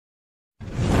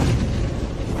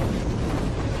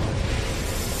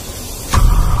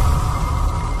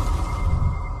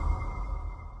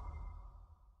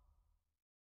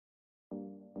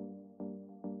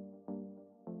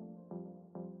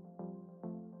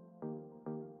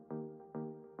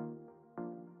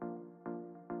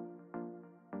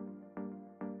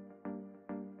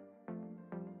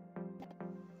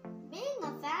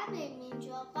family means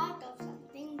you are part of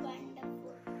something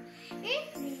wonderful.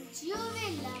 It means you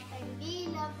will love and be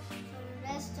loved for the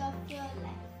rest of your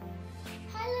life.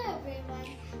 Hello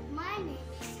everyone, my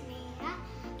name is Neha.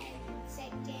 I'm in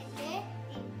second day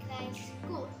in Christ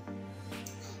School.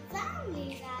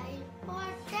 Families are an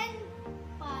important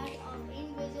part of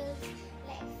individual's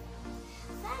life.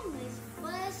 Families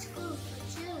first school for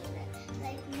children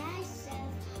like myself,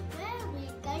 where we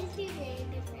cultivate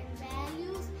different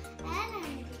values and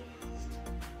ideas.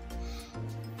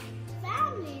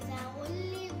 Families are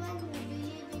only one who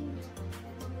believe in you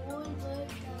and the whole world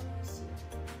turns you.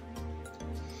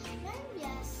 When we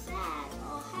are sad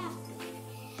or happy,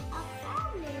 our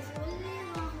family is only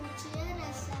one who cheer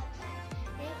us up and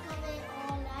take away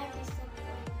all our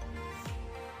disappointments.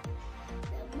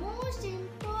 The most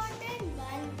important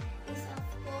one is of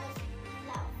course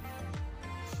love.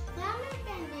 Family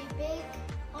can be big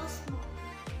or small.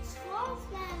 Small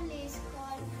family is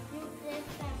called nuclear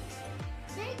family.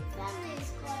 Big family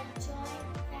is called joint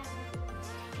family.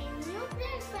 In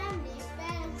nuclear family,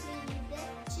 parents live with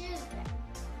their children.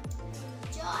 In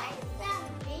joint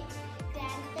family,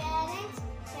 grandparents,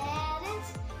 parents,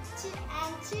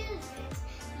 and children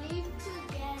live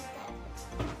together.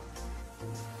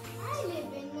 I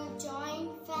live in a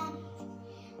joint family.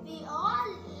 We all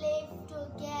live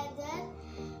together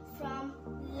from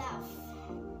love.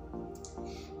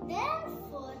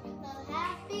 Therefore, a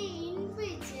happy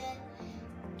individual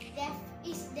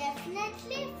is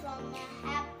definitely from a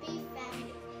happy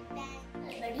family.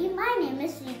 Everybody, my name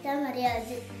is Rita Maria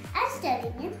Arjun. I'm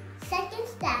studying in 2nd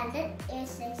standard A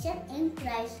section in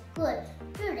Christ School.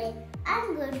 Today,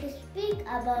 I'm going to speak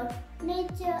about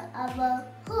nature, our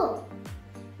home.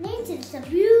 Nature is a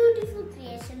beautiful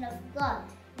creation of God.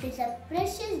 It is a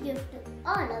precious gift to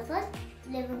all of us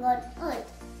living on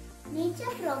earth.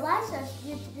 Nature provides us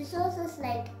with resources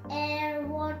like air,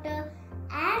 water,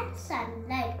 and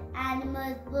sunlight.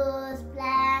 Animals, birds,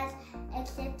 plants,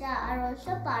 etc. are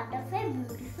also part of a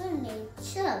beautiful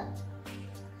nature.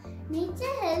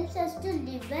 Nature helps us to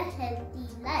live a healthy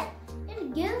life.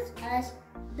 It gives us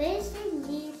basic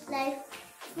needs like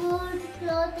food,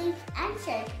 clothing, and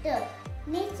shelter.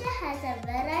 Nature has a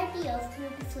variety of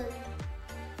beautiful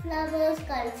flowers,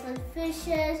 colorful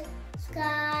fishes,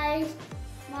 skies,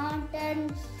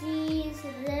 mountains, trees,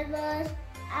 rivers,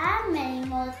 and many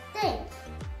more things.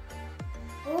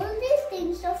 All these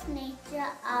things of nature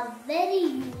are very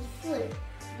useful.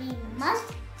 We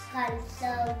must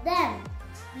conserve them.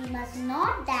 We must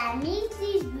not damage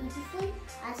these beautiful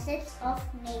assets of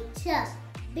nature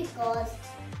because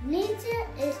nature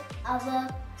is our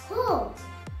home.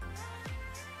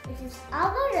 It is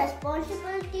our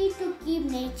responsibility to keep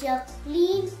nature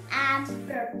clean and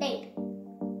protect.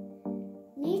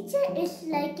 Nature is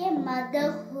like a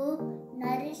mother who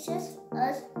nourishes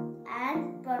us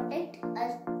and protects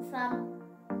us from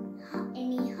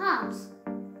any harms.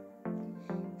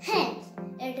 Hence,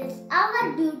 it is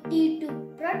our duty to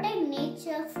protect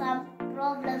nature from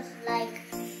problems like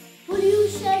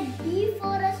pollution,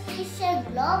 deforestation,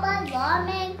 global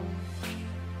warming,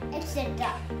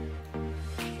 etc.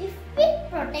 If we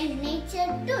protect nature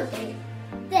today,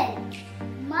 then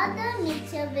Mother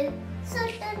Nature will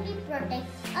certainly protect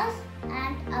us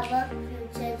and our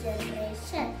future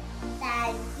generation.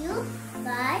 Thank you.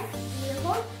 Bye. We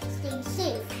hope stay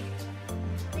safe.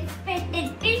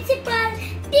 Respected principal,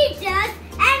 teachers,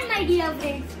 and my dear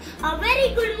friends, a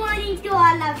very good morning to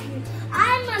all of you.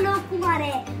 I am Alok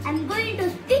Kumare. I am going to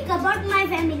speak about my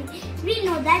family. We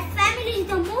know that family is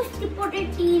the most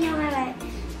important thing in our life.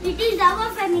 It is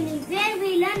our family where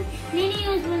we learn many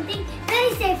useful things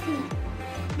very safely.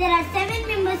 There are 7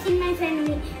 members in my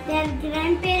family. They are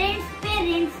grandparents,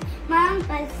 parents, my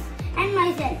uncles, and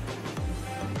myself.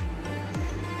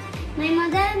 My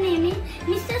mother's name is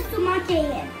Mrs. Suma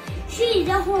Kayer. She is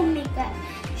a homemaker.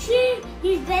 She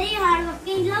is very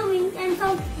hardworking, loving, and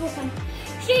soft-spoken.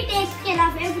 She takes care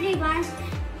of everyone.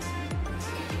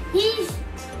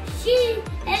 She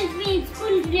helps me in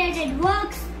school-related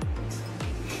works.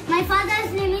 My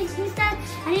father's name is Mr.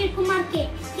 Anil Kumar K.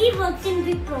 He works in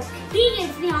Wipro. He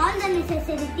gives me all the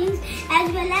necessary things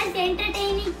as well as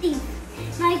entertaining things.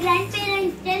 My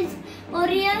grandparents tell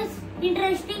various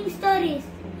interesting stories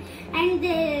and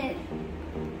they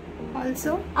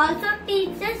also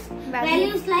teach us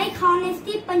values like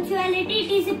honesty, punctuality,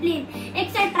 discipline,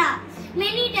 etc.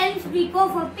 Many times we go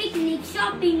for picnics,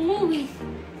 shopping, movies.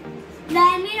 The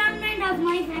environment of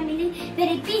my family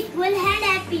very peaceful and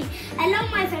happy. I love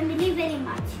my family very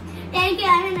much. Thank you.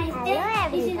 Have a nice day. Hello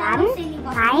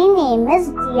everyone. My name is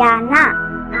Diana.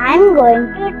 I am going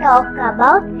to talk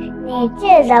about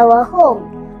nature is our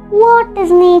home. What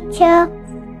is nature?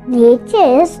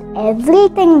 Nature is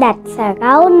everything that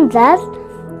surrounds us,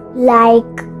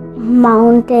 like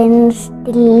mountains,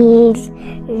 trees,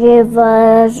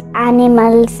 rivers,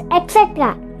 animals,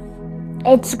 etc.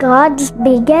 It's God's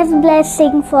biggest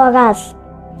blessing for us.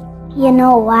 You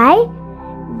know why?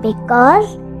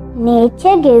 Because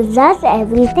nature gives us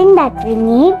everything that we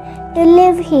need to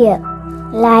live here,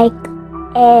 like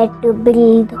air to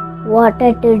breathe,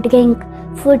 water to drink,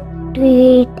 food to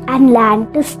eat, and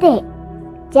land to stay.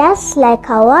 Just like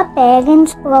how our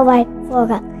parents provide for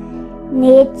us.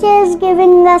 Nature is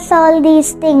giving us all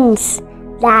these things.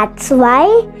 That's why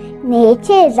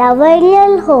nature is our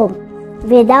real home.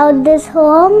 Without this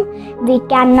home, we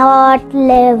cannot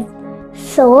live.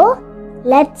 So,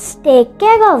 let's take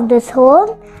care of this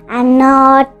home and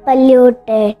not pollute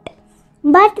it.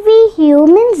 But we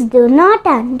humans do not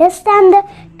understand the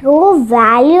true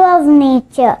value of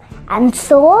nature, and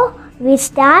so we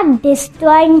start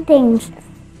destroying things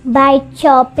by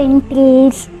chopping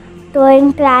trees,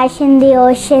 throwing trash in the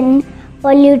ocean,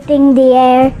 polluting the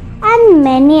air, and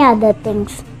many other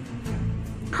things.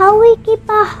 How we keep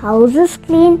our houses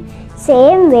clean,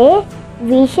 same way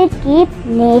we should keep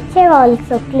nature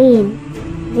also clean.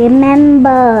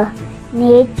 Remember,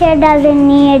 nature doesn't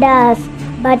need us,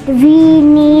 but we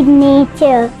need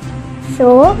nature.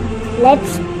 So,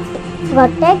 let's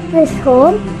protect this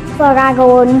home for our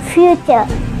own future.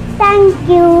 Thank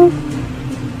you.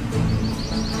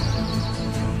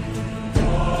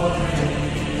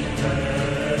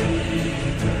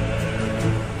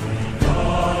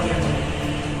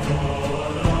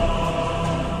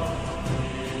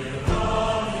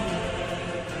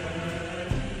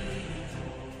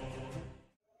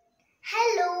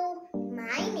 Hello,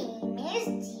 my name is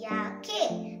Jia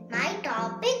K. My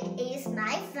topic is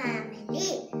my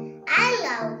family. I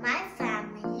love my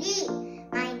family.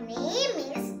 My name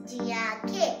is Jia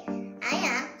K. I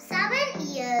am 7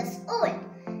 years old.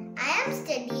 I am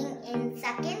studying in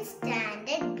 2nd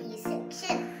standard B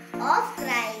section of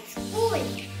Christ School.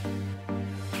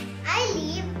 I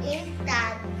live in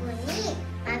Tagpuni.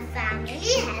 My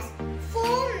family has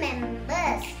 4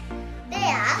 members. They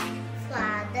are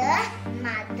father,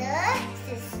 mother,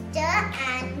 sister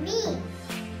and me.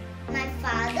 My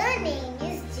father's name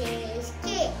is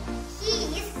JSK. He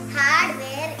is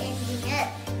hardware engineer.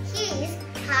 He is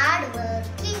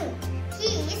hardworking. He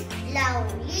is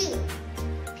lovely.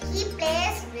 He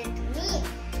plays with me.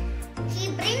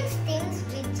 He brings things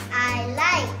which I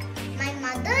like. My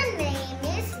mother's name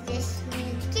is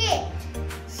Rashmi K.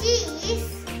 She is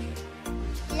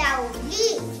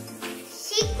lovely.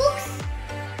 She cooks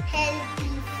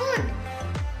healthy food.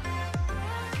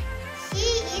 She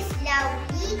is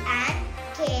lovely and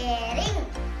caring.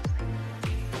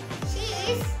 She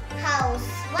is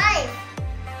housewife.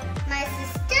 My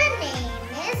sister name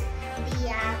is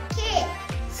Diya K.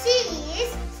 She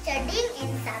is studying in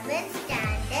 7th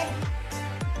standard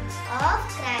of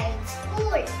Christ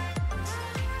School.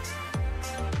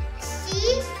 She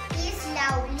is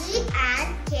lovely and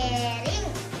caring.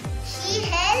 She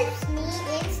helps me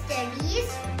in studies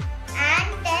and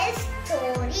tells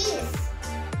stories.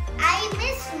 I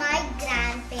miss my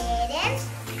grandparents,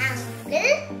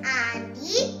 uncle,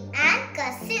 auntie and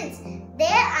cousins. They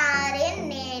are in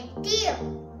native.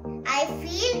 I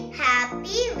feel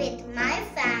happy with my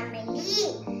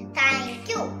family. Thank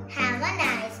you. Have a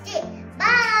nice day.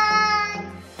 Bye.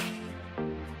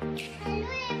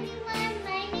 Hello everyone,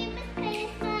 my name is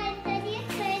Karishma. I study at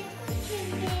Christ School,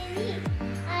 Kengeri.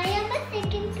 I am a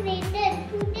 2nd grader.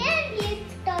 Today I am here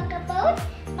to talk about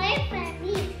my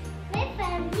family. My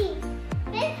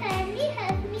family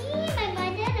has me, my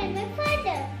mother and my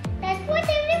father. That's what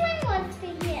everyone wants to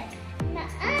hear.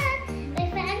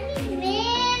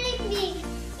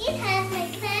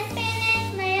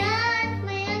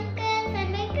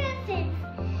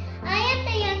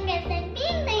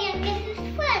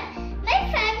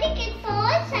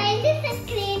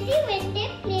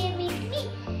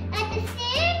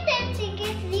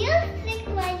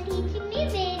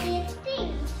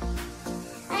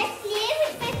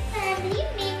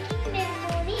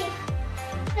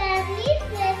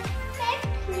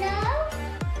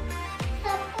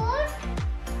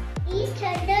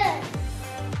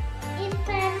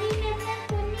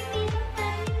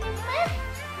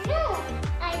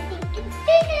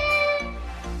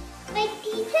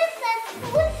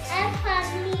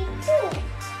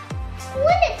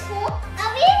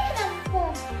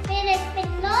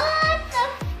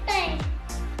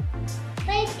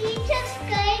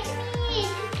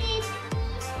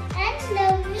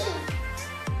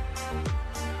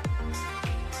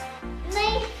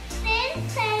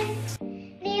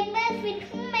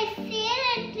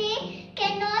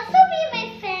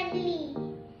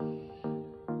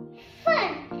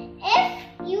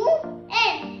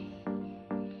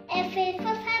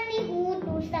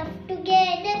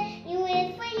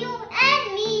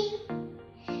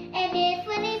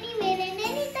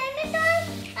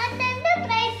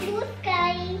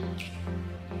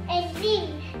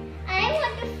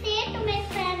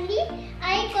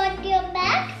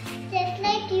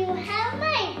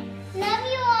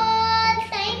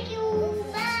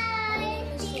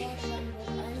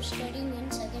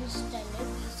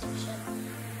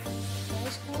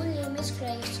 is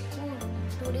Christ School.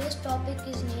 Today's topic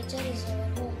is nature is our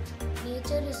home.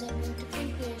 Nature is a beautiful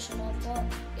creation of God.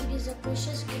 It is a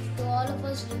precious gift to all of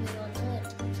us living on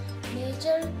earth.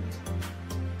 Nature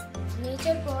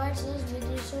provides us with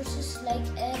resources like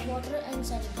air, water and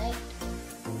sunlight.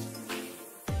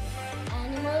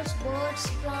 Animals, birds,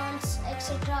 plants,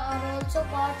 etc. are also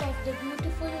part of the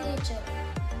beautiful nature.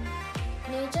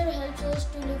 Nature helps us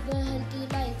to live a healthy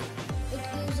life. It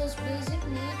gives us basic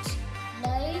needs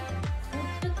like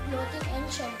food, clothing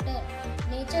and shelter.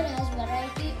 Nature has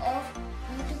variety of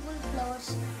beautiful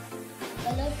flowers,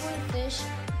 colorful fish,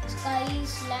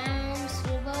 skies, lands,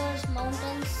 rivers,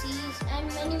 mountains, seas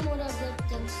and many more other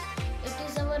things. It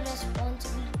is our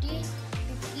responsibility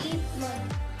to keep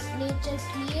nature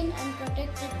clean and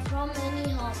protect it from any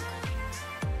harm.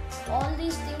 All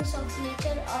these things of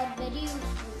nature are very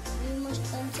useful. We must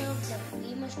conserve them.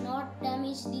 We must not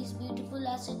damage these beautiful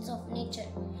assets of nature.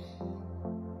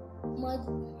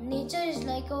 Nature is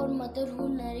like our mother who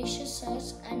nourishes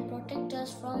us and protects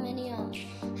us from any harm.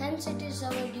 Hence, it is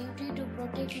our duty to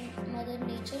protect Mother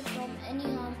Nature from any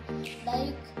harm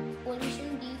like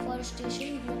pollution,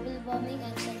 deforestation, global warming,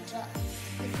 etc.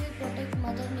 If we protect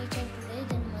Mother Nature today,